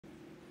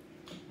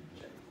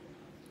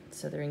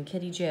So they're in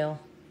kitty jail.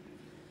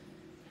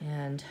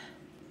 And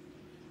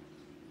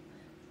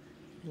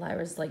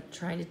Lyra's like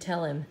trying to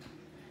tell him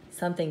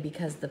something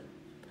because the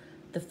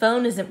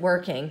phone isn't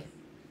working.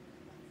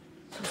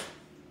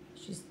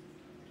 She's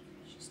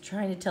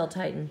trying to tell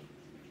Titan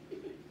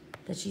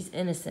that she's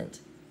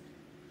innocent.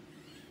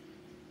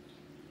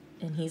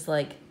 And he's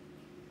like,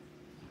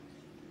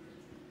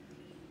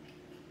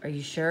 "Are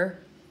you sure?"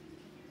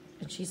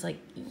 And she's like,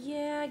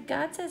 "Yeah,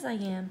 God says I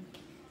am."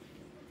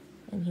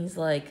 And he's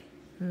like,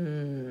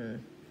 "We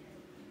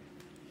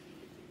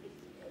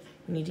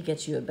need to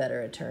get you a better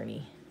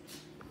attorney."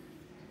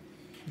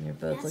 And they're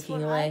both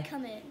looking away. That's where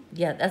I come in.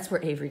 Yeah, that's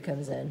where Avery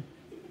comes in.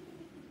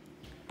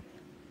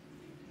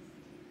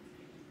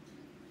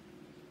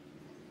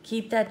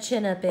 Keep that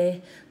chin up,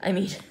 I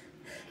mean,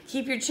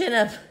 keep your chin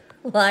up,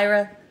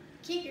 Lyra.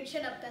 Keep your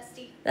chin up,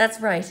 bestie. That's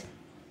right.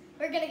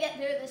 We're going to get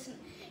through this,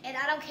 and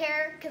I don't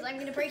care, because I'm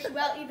going to break you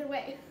out either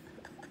way.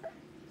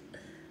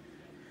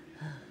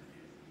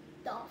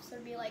 The officer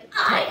would be like,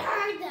 "I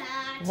heard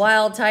that!"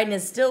 While Titan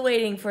is still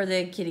waiting for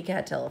the kitty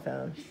cat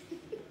telephone.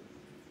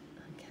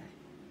 Okay.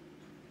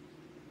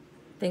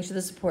 Thanks for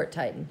the support,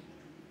 Titan.